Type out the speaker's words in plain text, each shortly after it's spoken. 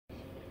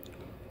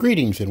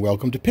Greetings and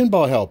welcome to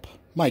Pinball Help.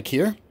 Mike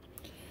here.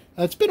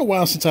 It's been a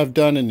while since I've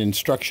done an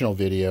instructional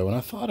video, and I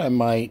thought I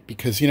might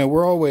because,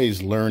 we're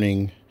always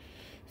learning,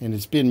 and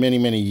it's been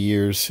many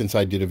years since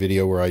I did a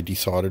video where I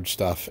desoldered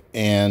stuff,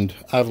 and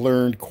I've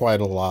learned quite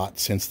a lot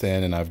since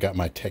then, and I've got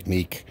my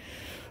technique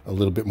a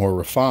little bit more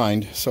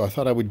refined, so I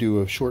thought I would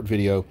do a short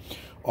video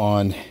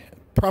on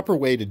proper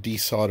way to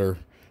desolder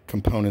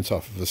components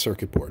off of the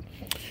circuit board.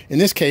 In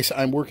this case,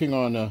 I'm working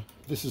on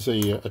this is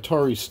a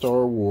Atari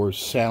Star Wars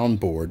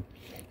soundboard.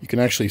 You can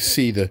actually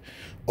see the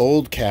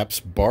old caps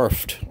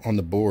barfed on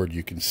the board.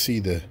 You can see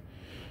the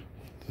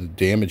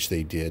damage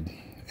they did.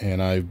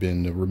 And I've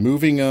been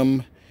removing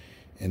them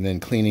and then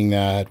cleaning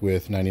that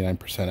with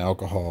 99%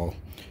 alcohol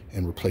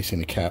and replacing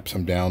the caps.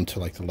 I'm down to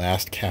like the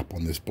last cap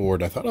on this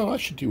board. I thought, oh, I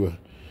should do a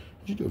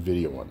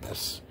video on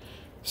this.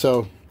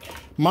 So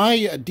my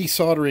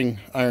desoldering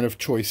iron of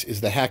choice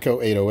is the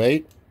Hacko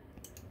 808.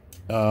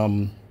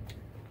 Turn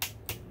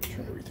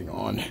everything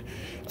on.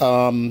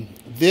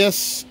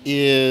 This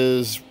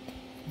is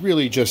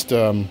really just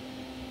a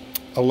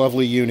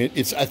lovely unit.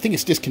 I think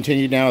it's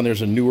discontinued now, and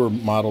there's a newer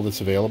model that's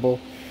available,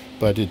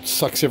 but it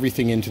sucks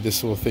everything into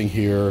this little thing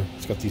here.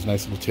 It's got these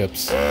nice little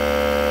tips,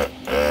 and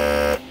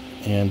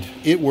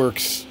it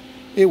works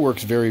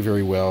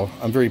very well.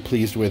 I'm very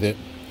pleased with it.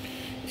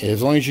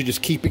 As long as you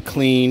just keep it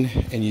clean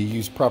and you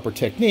use proper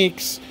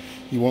techniques,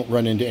 you won't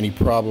run into any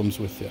problems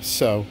with this.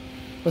 So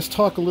let's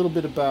talk a little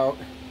bit about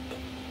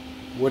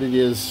what it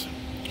is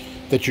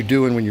that you're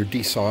doing when you're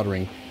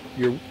desoldering.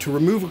 To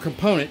remove a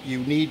component, you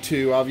need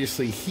to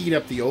obviously heat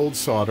up the old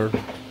solder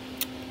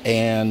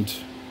and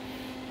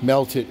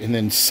melt it and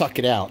then suck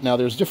it out. Now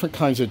there's different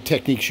kinds of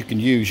techniques you can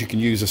use. You can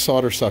use a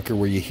solder sucker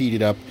where you heat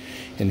it up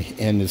and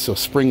it's a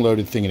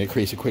spring-loaded thing and it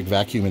creates a quick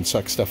vacuum and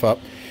sucks stuff up.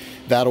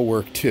 That'll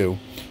work too.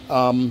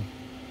 The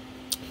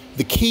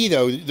key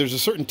though, there's a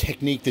certain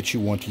technique that you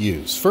want to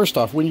use. First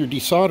off, when you're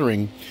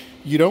desoldering,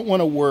 you don't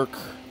want to work.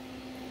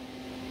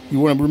 You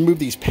want to remove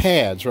these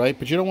pads, right?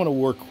 But you don't want to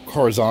work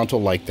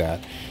horizontal like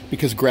that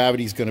because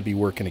gravity's going to be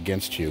working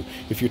against you.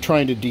 If you're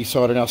trying to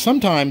desolder, now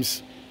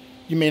sometimes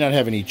you may not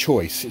have any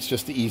choice. It's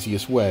just the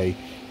easiest way.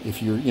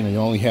 If you're, you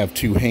only have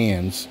two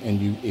hands,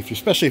 and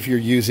especially if you're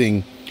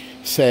using,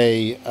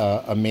 say,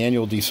 a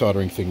manual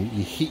desoldering thing,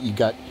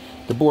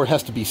 the board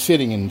has to be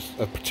sitting in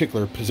a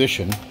particular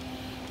position.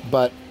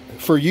 But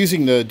for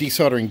using the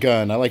desoldering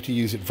gun, I like to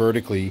use it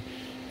vertically,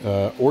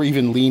 or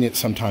even lean it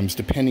sometimes,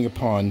 depending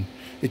upon.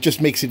 It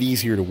just makes it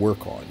easier to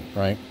work on,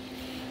 right?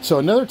 So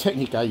another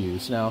technique I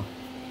use, now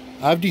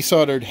I've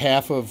desoldered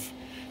half of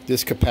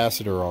this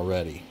capacitor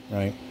already,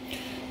 right?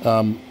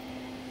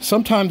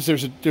 Sometimes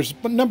there's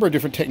a number of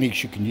different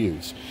techniques you can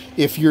use.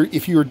 If you're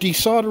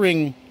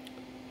desoldering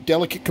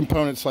delicate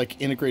components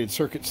like integrated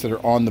circuits that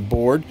are on the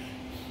board,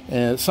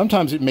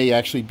 sometimes it may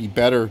actually be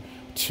better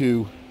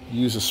to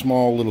use a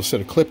small little set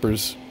of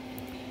clippers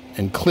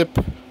and clip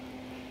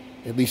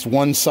at least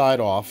one side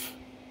off,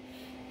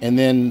 and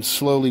then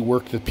slowly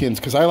work the pins,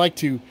 because I like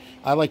to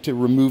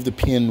remove the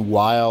pin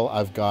while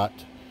I've got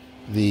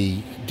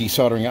the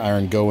desoldering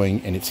iron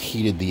going and it's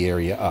heated the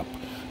area up.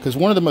 Because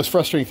one of the most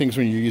frustrating things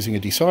when you're using a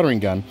desoldering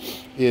gun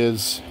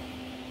is,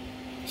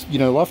 a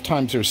lot of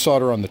times there's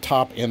solder on the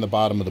top and the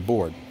bottom of the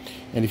board,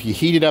 and if you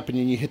heat it up and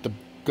then you hit the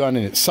gun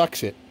and it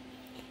sucks it,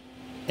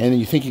 and then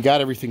you think you got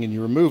everything and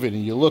you remove it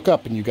and you look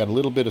up and you got a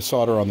little bit of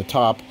solder on the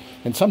top,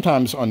 and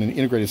sometimes on an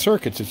integrated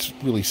circuits it's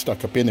really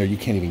stuck up in there, you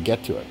can't even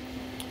get to it.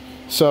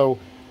 So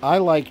I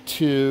like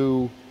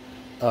to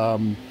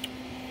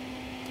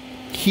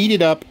heat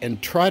it up and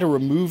try to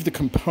remove the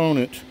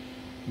component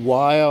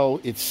while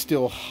it's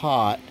still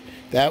hot.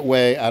 That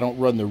way I don't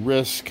run the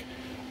risk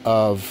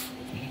of,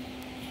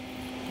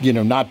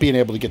 not being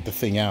able to get the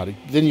thing out.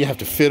 Then you have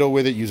to fiddle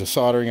with it, use a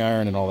soldering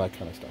iron and all that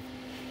kind of stuff.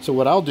 So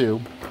what I'll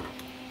do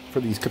for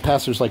these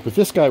capacitors, like with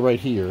this guy right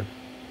here,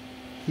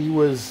 he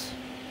was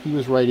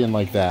right in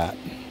like that.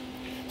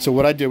 So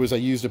what I did was I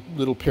used a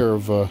little pair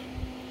of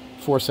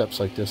forceps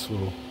like this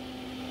little,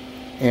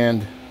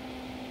 and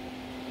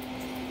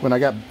when I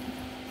got,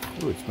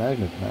 it's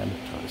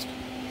magnetized.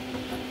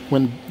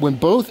 When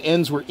both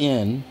ends were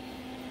in,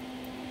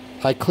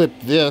 I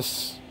clipped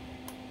this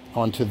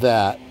onto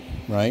that,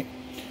 right?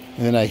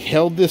 And then I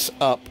held this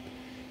up,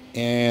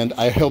 and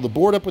I held the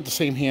board up with the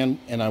same hand,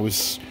 and I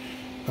was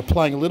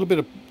applying a little bit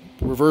of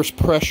reverse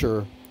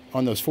pressure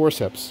on those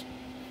forceps.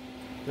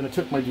 Then I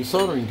took my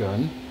desoldering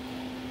gun,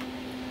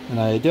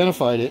 and I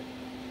identified it,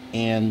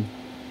 and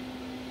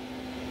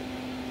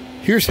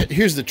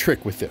here's the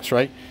trick with this,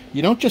 right?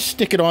 You don't just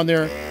stick it on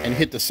there and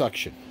hit the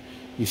suction.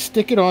 You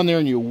stick it on there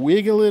and you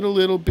wiggle it a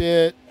little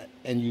bit,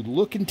 and you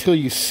look until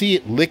you see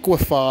it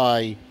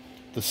liquefy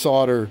the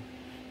solder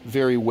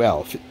very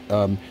well.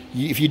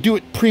 If you do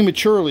it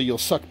prematurely, you'll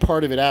suck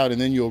part of it out,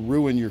 and then you'll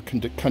ruin your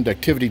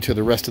conductivity to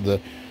the rest of the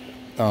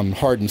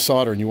hardened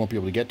solder, and you won't be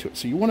able to get to it.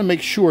 So you want to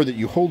make sure that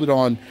you hold it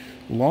on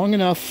long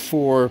enough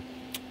for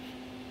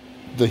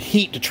the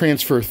heat to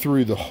transfer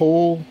through the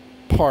whole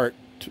part,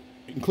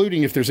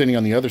 including if there's any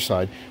on the other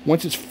side.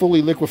 Once it's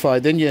fully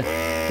liquefied, then you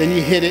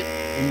hit it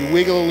And you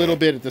wiggle a little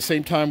bit at the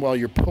same time while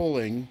you're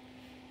pulling.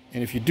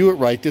 And if you do it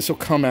right, this will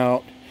come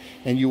out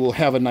and you will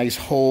have a nice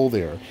hole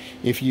there.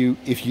 If you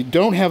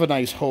don't have a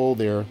nice hole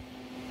there,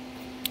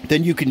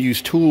 then you can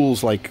use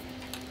tools like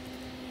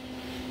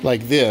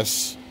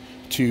this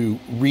to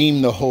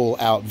ream the hole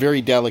out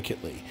very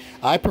delicately.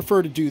 I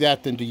prefer to do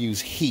that than to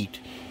use heat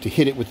to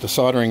hit it with the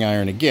soldering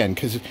iron again,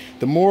 because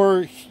the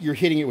more you're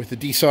hitting it with the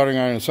desoldering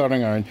iron and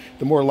soldering iron,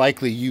 the more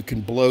likely you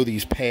can blow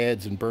these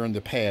pads and burn the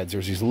pads.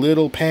 There's these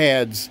little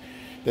pads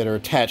that are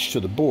attached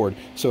to the board.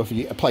 So if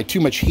you apply too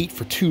much heat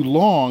for too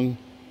long,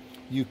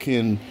 you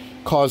can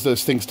cause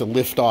those things to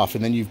lift off,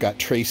 and then you've got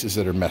traces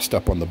that are messed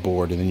up on the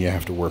board, and then you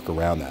have to work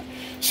around that.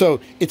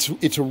 So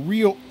it's a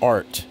real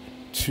art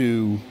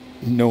to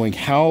knowing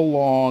how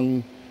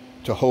long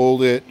to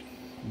hold it,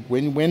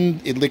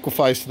 when it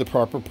liquefies to the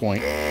proper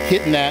point,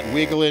 hitting that,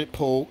 wiggle it,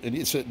 pull, and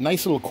it's a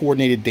nice little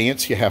coordinated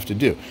dance you have to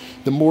do.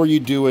 The more you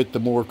do it, the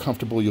more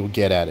comfortable you'll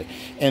get at it.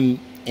 And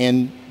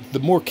the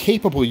more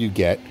capable you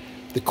get,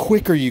 the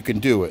quicker you can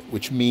do it,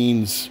 which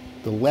means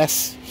the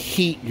less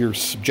heat you're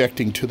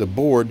subjecting to the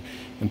board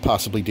and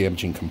possibly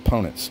damaging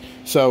components.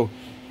 So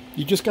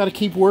you just got to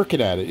keep working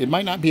at it. It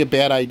might not be a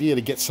bad idea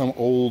to get some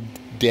old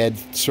dead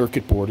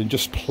circuit board and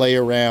just play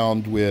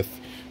around with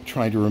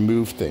trying to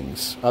remove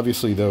things.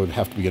 Obviously, though, it'd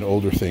have to be an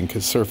older thing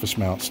because surface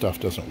mount stuff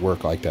doesn't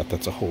work like that.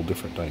 That's a whole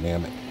different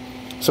dynamic.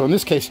 So in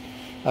this case,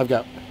 now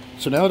that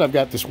I've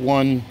got this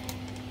one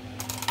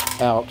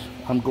out,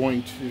 I'm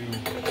going to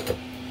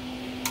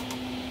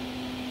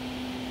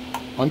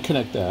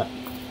unconnect that,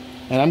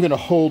 and I'm going to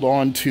hold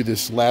on to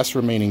this last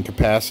remaining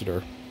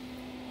capacitor,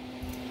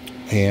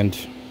 and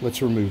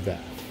let's remove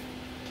that.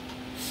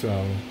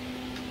 So,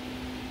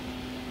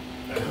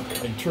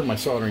 and turn my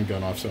soldering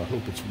gun off, so I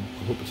hope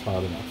it's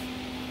hot enough.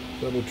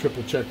 Double,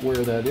 triple check where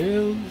that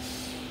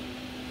is.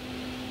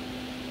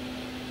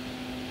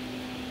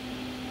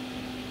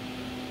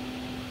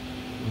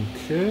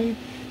 Okay,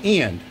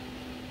 and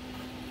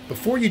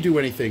before you do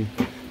anything,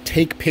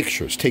 take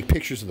pictures. Take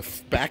pictures of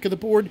the back of the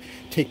board.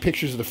 Take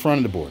pictures of the front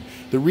of the board.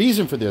 The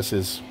reason for this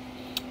is,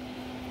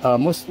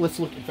 let's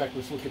look. In fact,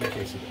 let's look at a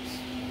case of this.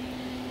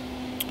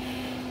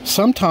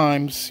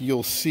 Sometimes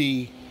you'll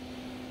see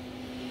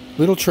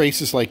little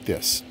traces like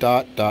this,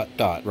 dot, dot,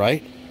 dot,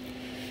 right?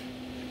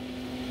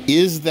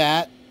 Is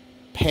that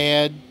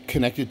pad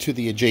connected to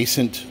the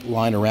adjacent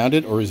line around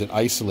it, or is it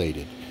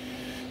isolated?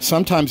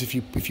 Sometimes if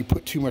you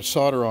put too much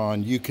solder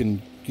on, you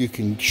can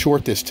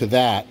short this to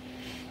that,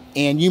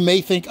 and you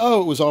may think,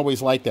 oh, it was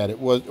always like that. It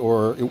was,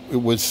 or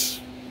it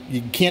was.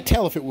 You can't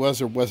tell if it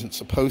was or wasn't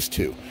supposed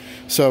to.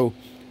 So,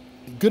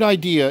 good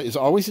idea is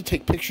always to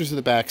take pictures of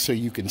the back so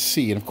you can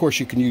see, and of course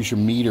you can use your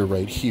meter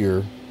right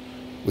here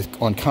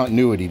on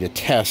continuity to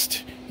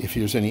test if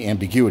there's any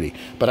ambiguity.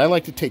 But I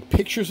like to take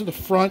pictures of the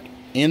front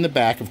and the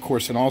back, of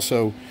course, and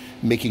also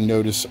making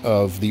notice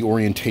of the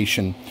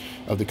orientation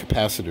of the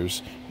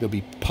capacitors. They'll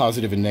be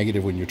positive and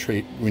negative when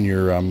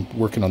you're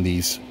working on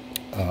these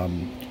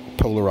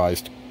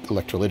polarized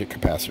electrolytic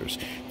capacitors.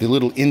 The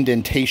little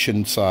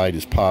indentation side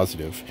is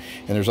positive,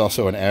 and there's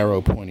also an arrow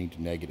pointing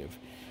to negative.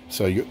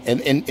 So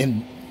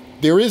and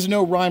there is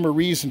no rhyme or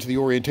reason to the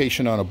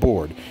orientation on a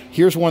board.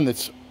 Here's one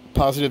that's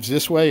positives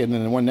this way, and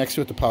then the one next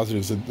to it, the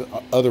positives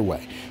the other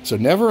way. So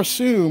never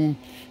assume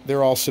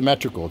they're all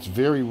symmetrical. It's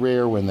very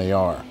rare when they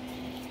are.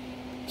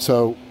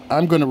 So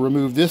I'm going to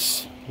remove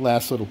this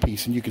last little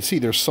piece, and you can see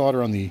there's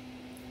solder on the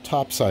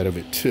top side of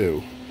it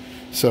too.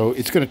 So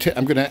it's going to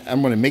I'm going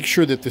to make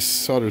sure that this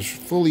solder is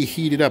fully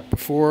heated up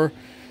before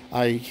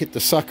I hit the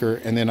sucker,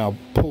 and then I'll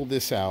pull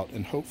this out,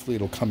 and hopefully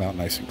it'll come out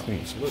nice and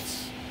clean. So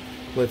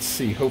let's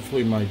see.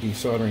 Hopefully my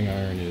desoldering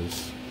iron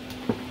is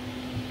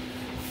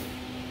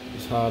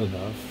hot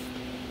enough.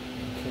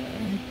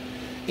 Okay.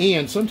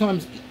 And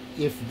sometimes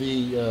if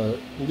the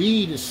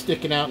lead is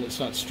sticking out and it's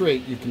not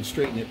straight, you can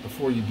straighten it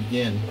before you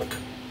begin.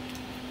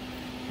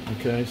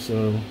 Okay,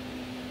 so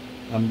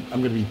I'm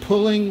going to be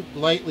pulling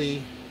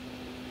lightly.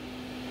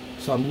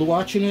 So I'm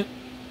watching it.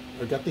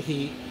 I got the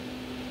heat.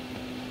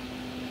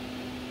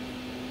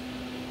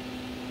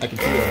 I can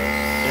feel it.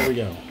 There we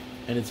go.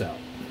 And it's out.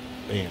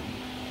 Bam.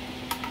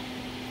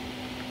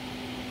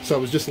 So I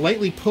was just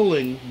lightly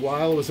pulling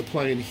while I was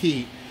applying the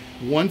heat.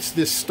 Once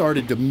this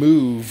started to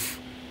move,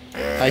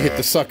 I hit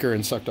the sucker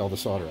and sucked all the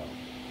solder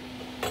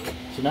out.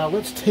 So now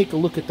let's take a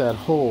look at that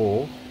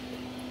hole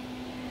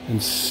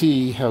and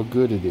see how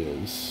good it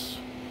is.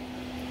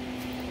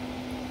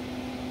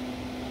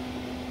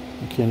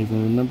 I can't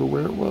even remember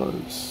where it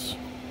was.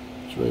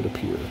 It's right up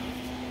here.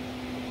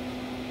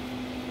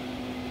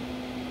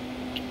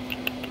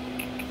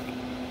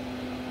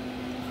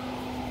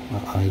 My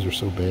eyes are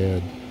so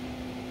bad.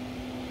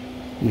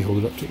 Let me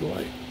hold it up to the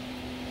light.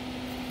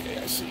 Okay,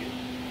 I see it.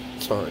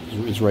 Sorry,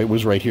 it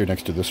was right here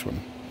next to this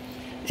one.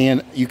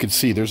 And you can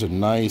see there's a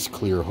nice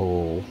clear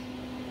hole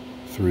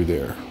through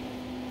there.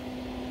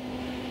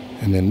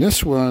 And then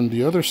this one,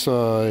 the other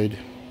side,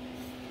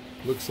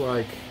 looks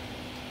like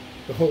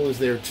the hole is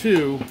there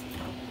too,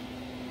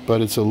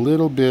 but it's a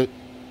little bit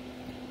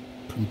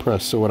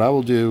compressed. So what I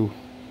will do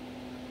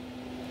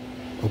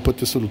I'll put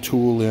this little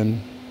tool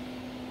in,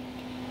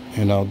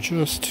 and I'll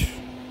just,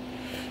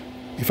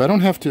 if I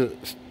don't have to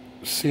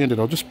sand it,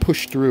 I'll just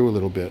push through a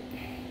little bit.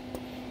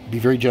 Be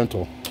very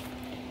gentle.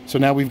 So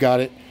now we've got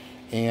it,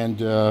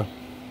 and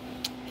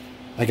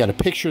I got a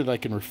picture that I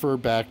can refer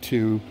back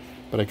to,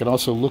 but I can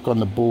also look on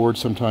the board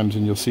sometimes,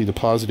 and you'll see the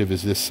positive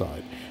is this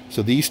side.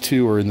 So these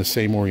two are in the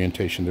same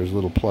orientation. There's a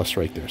little plus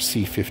right there,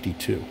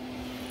 C52.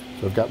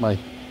 So I've got my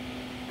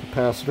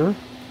capacitor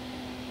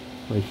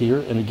right here,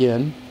 and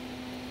again,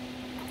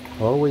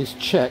 always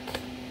check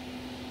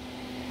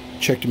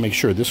to make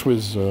sure. This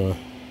was 10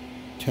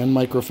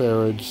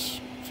 microfarads,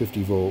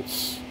 50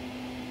 volts.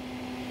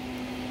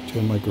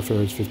 10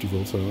 microfarads, 50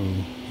 volts.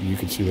 You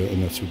can see that,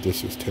 and that's what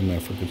this is, 10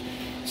 microfarads.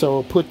 So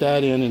I'll put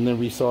that in and then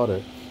resolder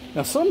it.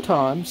 Now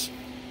sometimes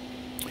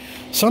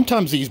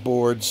these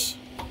boards,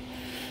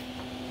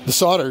 the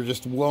solder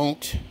just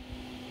won't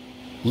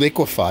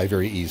liquefy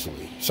very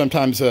easily.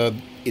 Sometimes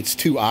it's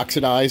too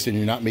oxidized and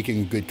you're not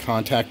making good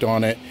contact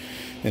on it.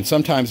 And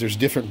sometimes there's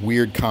different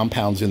weird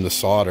compounds in the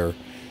solder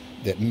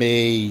that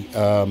may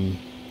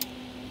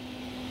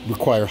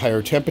require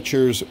higher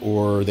temperatures,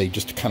 or they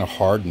just kind of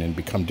harden and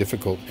become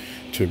difficult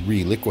to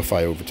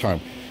re-liquefy over time.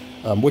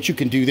 What you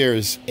can do there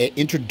is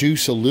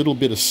introduce a little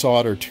bit of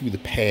solder to the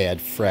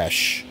pad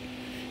fresh,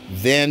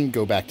 then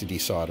go back to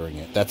desoldering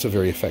it. That's a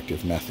very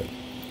effective method.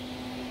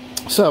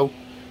 So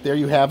there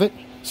you have it,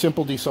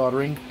 simple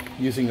desoldering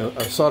using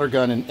a solder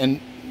gun,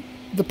 and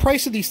the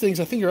price of these things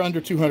I think are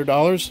under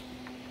 $200.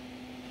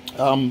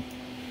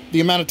 The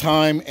amount of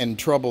time and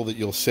trouble that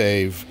you'll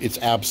save, it's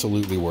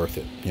absolutely worth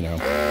it, you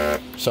know.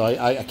 So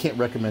I can't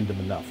recommend them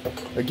enough.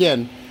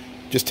 Again,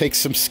 just takes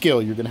some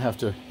skill. You're gonna have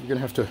to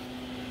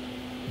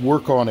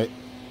work on it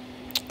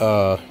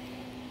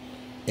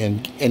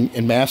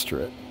and master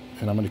it.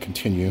 And I'm gonna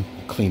continue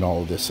to clean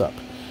all of this up.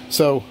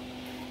 So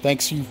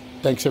thanks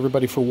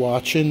everybody for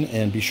watching,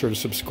 and be sure to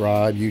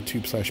subscribe,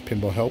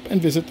 YouTube/PinballHelp,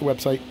 and visit the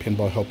website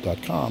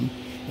pinballhelp.com.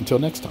 Until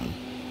next time.